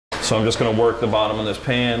So I'm just going to work the bottom of this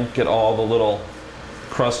pan, get all the little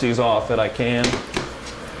crusties off that I can.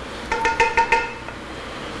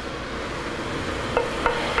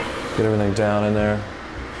 Get everything down in there.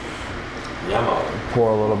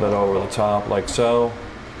 Pour a little bit over the top like so.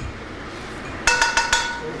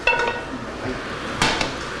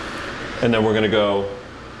 And then we're going to go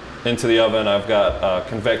into the oven. I've got a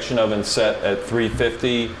convection oven set at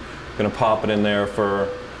 350. I'm going to pop it in there for,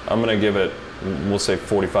 I'm going to give it, we'll say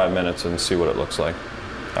 45 minutes and see what it looks like.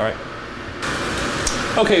 All right.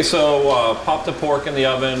 Okay, so pop the pork in the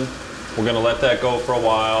oven. We're going to let that go for a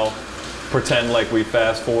while. Pretend like we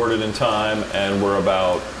fast forwarded in time and we're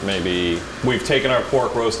about we've taken our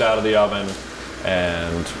pork roast out of the oven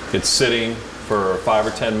and it's sitting for 5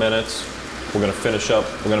 or 10 minutes. We're gonna finish up,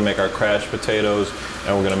 we're gonna make our crashed potatoes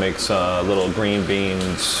and we're gonna make some little green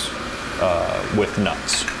beans with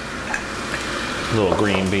nuts. Little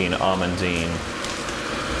green bean almondine.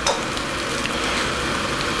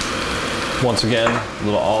 Once again, a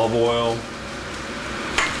little olive oil,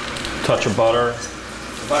 touch of butter.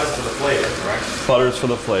 Butter's for the flavor, correct? Butter's for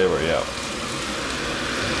the flavor, yeah.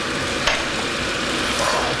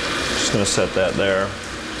 Just gonna set that there.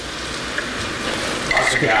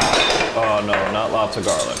 Lots of garlic. Oh no, not lots of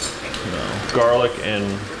garlic. No, garlic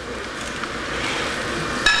and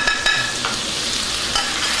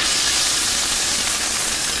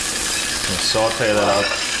saute that up.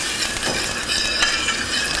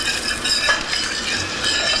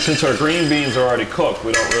 Since our green beans are already cooked,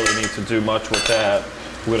 we don't really need to do much with that.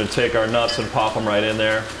 We're going to take our nuts and pop them right in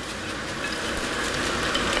there.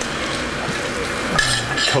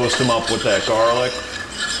 Toast them up with that garlic.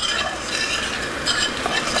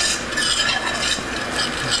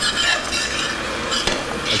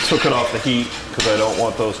 I took it off the heat because I don't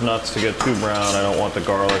want those nuts to get too brown. I don't want the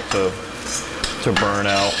garlic to burn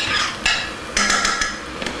out.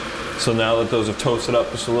 So now that those have toasted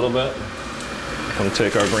up just a little bit, I'm going to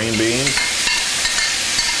take our green beans.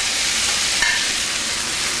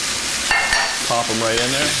 Pop them right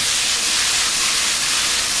in there.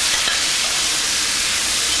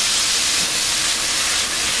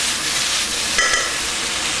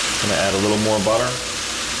 I'm gonna add a little more butter.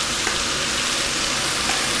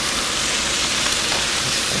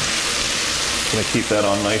 Gonna keep that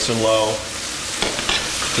on nice and low.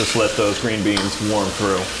 Just let those green beans warm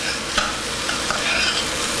through.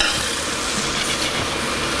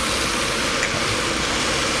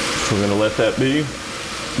 So we're gonna let that be.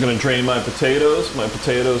 I'm going to drain my potatoes. My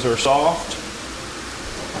potatoes are soft.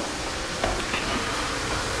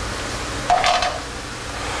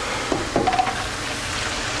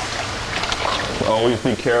 Always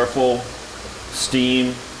be careful.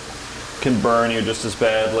 Steam can burn you just as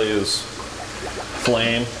badly as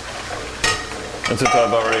flame. And since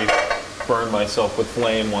I've already burned myself with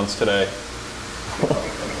flame once today,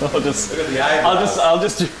 I'll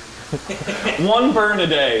just do one burn a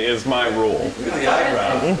day is my rule. Look at the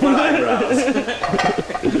eyebrows. What eyebrows?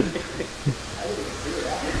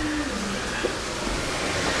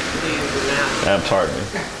 Pardon me.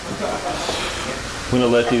 I'm going to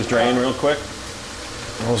let these drain real quick.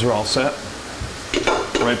 Those are all set.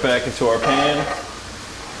 Right back into our pan.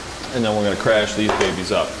 And then we're going to crash these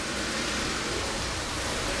babies up.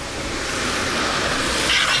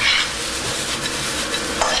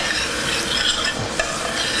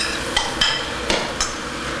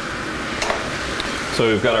 So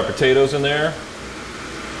we've got our potatoes in there,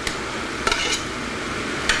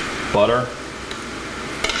 butter.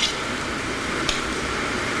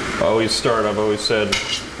 I've always said,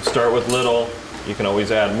 start with little. You can always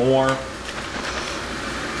add more.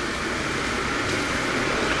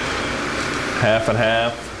 Half and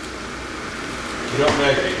half. You don't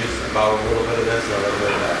measure, you just about a little bit of this and a little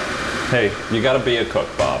bit of that. Hey, you got to be a cook,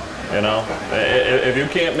 Bob. You know, if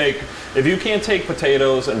you can't take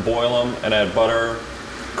potatoes and boil them and add butter,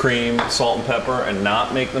 cream, salt and pepper and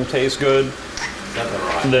not make them taste good,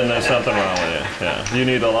 then there's something wrong with you. Yeah, you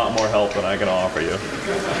need a lot more help than I can offer you.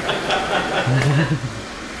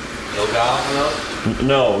 No garlic,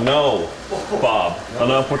 No, Bob.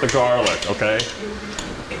 Enough with the garlic, okay?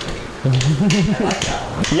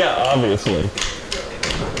 Yeah, obviously.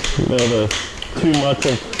 You know, too much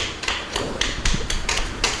of.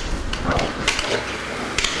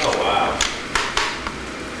 Oh wow.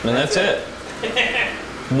 And that's it.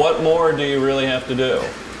 What more do you really have to do?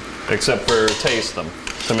 Except for taste them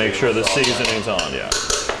to make sure the seasoning's on, yeah.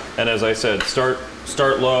 And as I said, start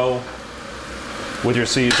low with your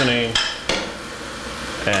seasoning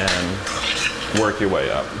and work your way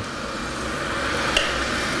up.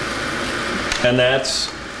 And that's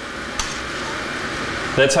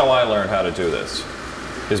how I learned how to do this.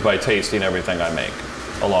 is by tasting everything I make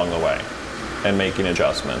along the way and making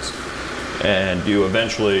adjustments. And you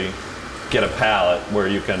eventually get a palate where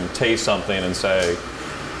you can taste something and say,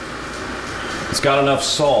 it's got enough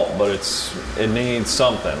salt, but it needs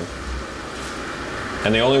something.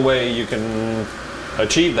 And the only way you can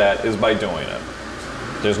achieve that is by doing it.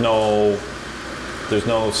 There's no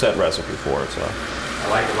set recipe for it. So I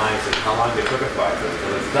like the mindset. How long do you cook it for?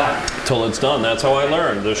 Until it's done. till it's done. That's how I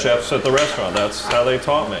learned. The chefs at the restaurant, that's how they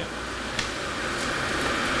taught me.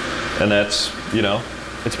 And that's, you know,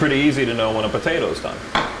 it's pretty easy to know when a potato's done.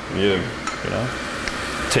 You know,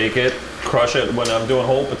 take it, crush it. When I'm doing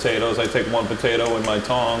whole potatoes, I take one potato in my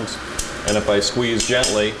tongs, and if I squeeze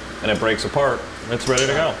gently and it breaks apart, it's ready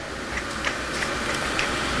to go.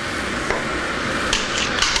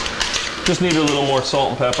 Just need a little more salt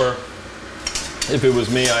and pepper. If it was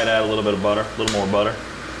me, I'd add a little bit of butter, a little more butter.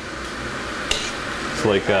 It's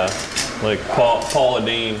like Paula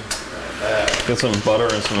Deen. Get some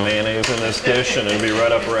butter and some mayonnaise in this dish, and it'd be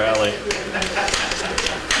right up her alley.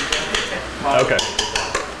 Okay.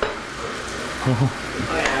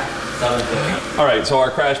 All right, so our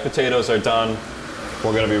crashed potatoes are done.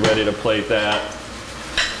 We're going to be ready to plate that.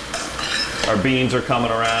 Our beans are coming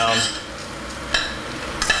around.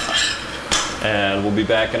 And we'll be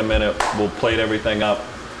back in a minute. We'll plate everything up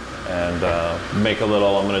and make a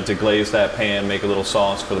little, I'm going to deglaze that pan, make a little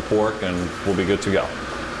sauce for the pork, and we'll be good to go.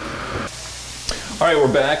 All right,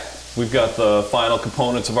 we're back. We've got the final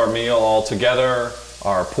components of our meal all together.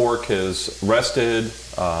 Our pork is rested.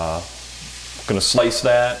 I'm going to slice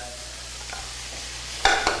that.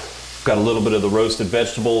 Got a little bit of the roasted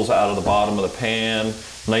vegetables out of the bottom of the pan.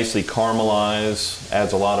 Nicely caramelized.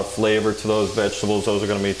 Adds a lot of flavor to those vegetables. Those are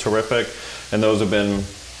going to be terrific. And those have been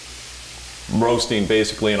roasting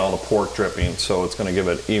basically in all the pork dripping, so it's going to give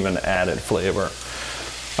it even added flavor.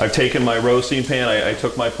 I've taken my roasting pan, I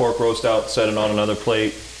took my pork roast out, set it on another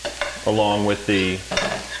plate along with the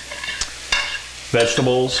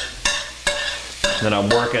vegetables. Then I'm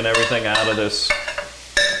working everything out of this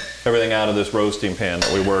roasting pan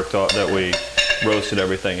that we roasted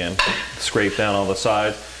everything in. Scrape down all the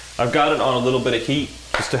sides. I've got it on a little bit of heat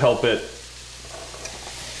just to help it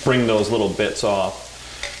bring those little bits off.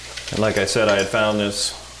 And like I said, I had found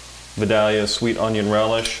this Vidalia sweet onion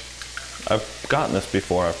relish. I've gotten this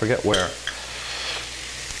before, I forget where.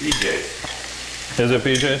 BJ's. Is it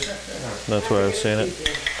BJ's? That's where I've seen it.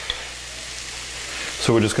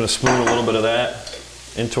 So we're just gonna spoon a little bit of that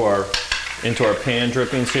into our pan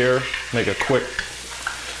drippings here. Make a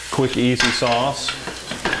quick easy sauce.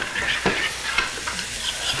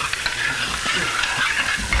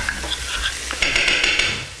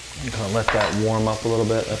 I'm gonna let that warm up a little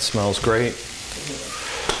bit. That smells great.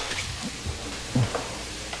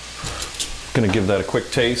 Gonna give that a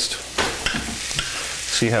quick taste.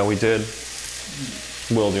 See how we did.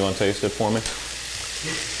 Will, do you want to taste it for me?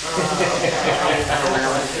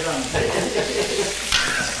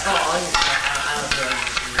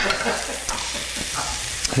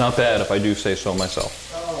 Not bad if I do say so myself.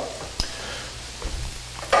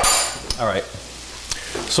 All right.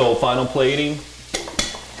 So final plating.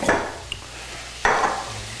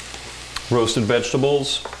 Roasted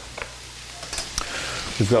vegetables.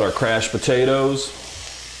 We've got our crashed potatoes.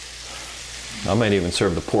 I might even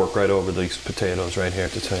serve the pork right over these potatoes right here,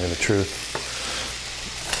 to tell you the truth.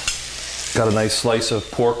 Got a nice slice of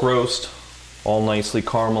pork roast, all nicely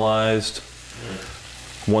caramelized.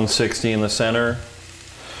 160 in the center.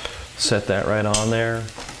 Set that right on there.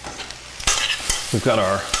 We've got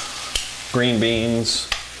our green beans,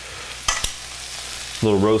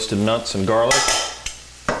 little roasted nuts and garlic.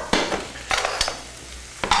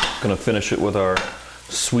 Gonna finish it with our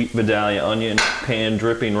sweet Vidalia onion pan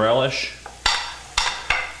dripping relish.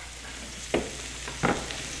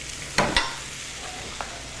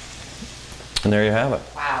 And there you have it.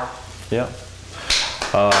 Wow. Yeah.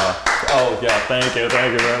 Oh yeah, thank you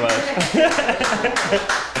very much.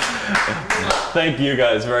 Thank you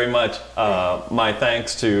guys very much. My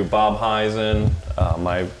thanks to Bob Heisen,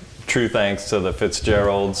 my true thanks to the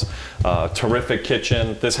Fitzgeralds. Terrific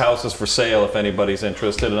kitchen. This house is for sale if anybody's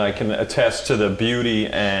interested, and I can attest to the beauty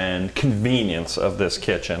and convenience of this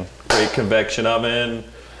kitchen. Great convection oven,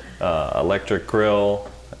 electric grill,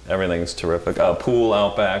 everything's terrific. Pool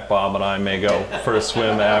out back. Bob and I may go for a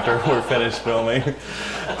swim after we're finished filming.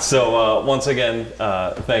 So once again,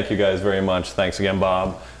 thank you guys very much. Thanks again,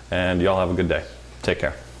 Bob, and y'all have a good day. Take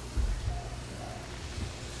care.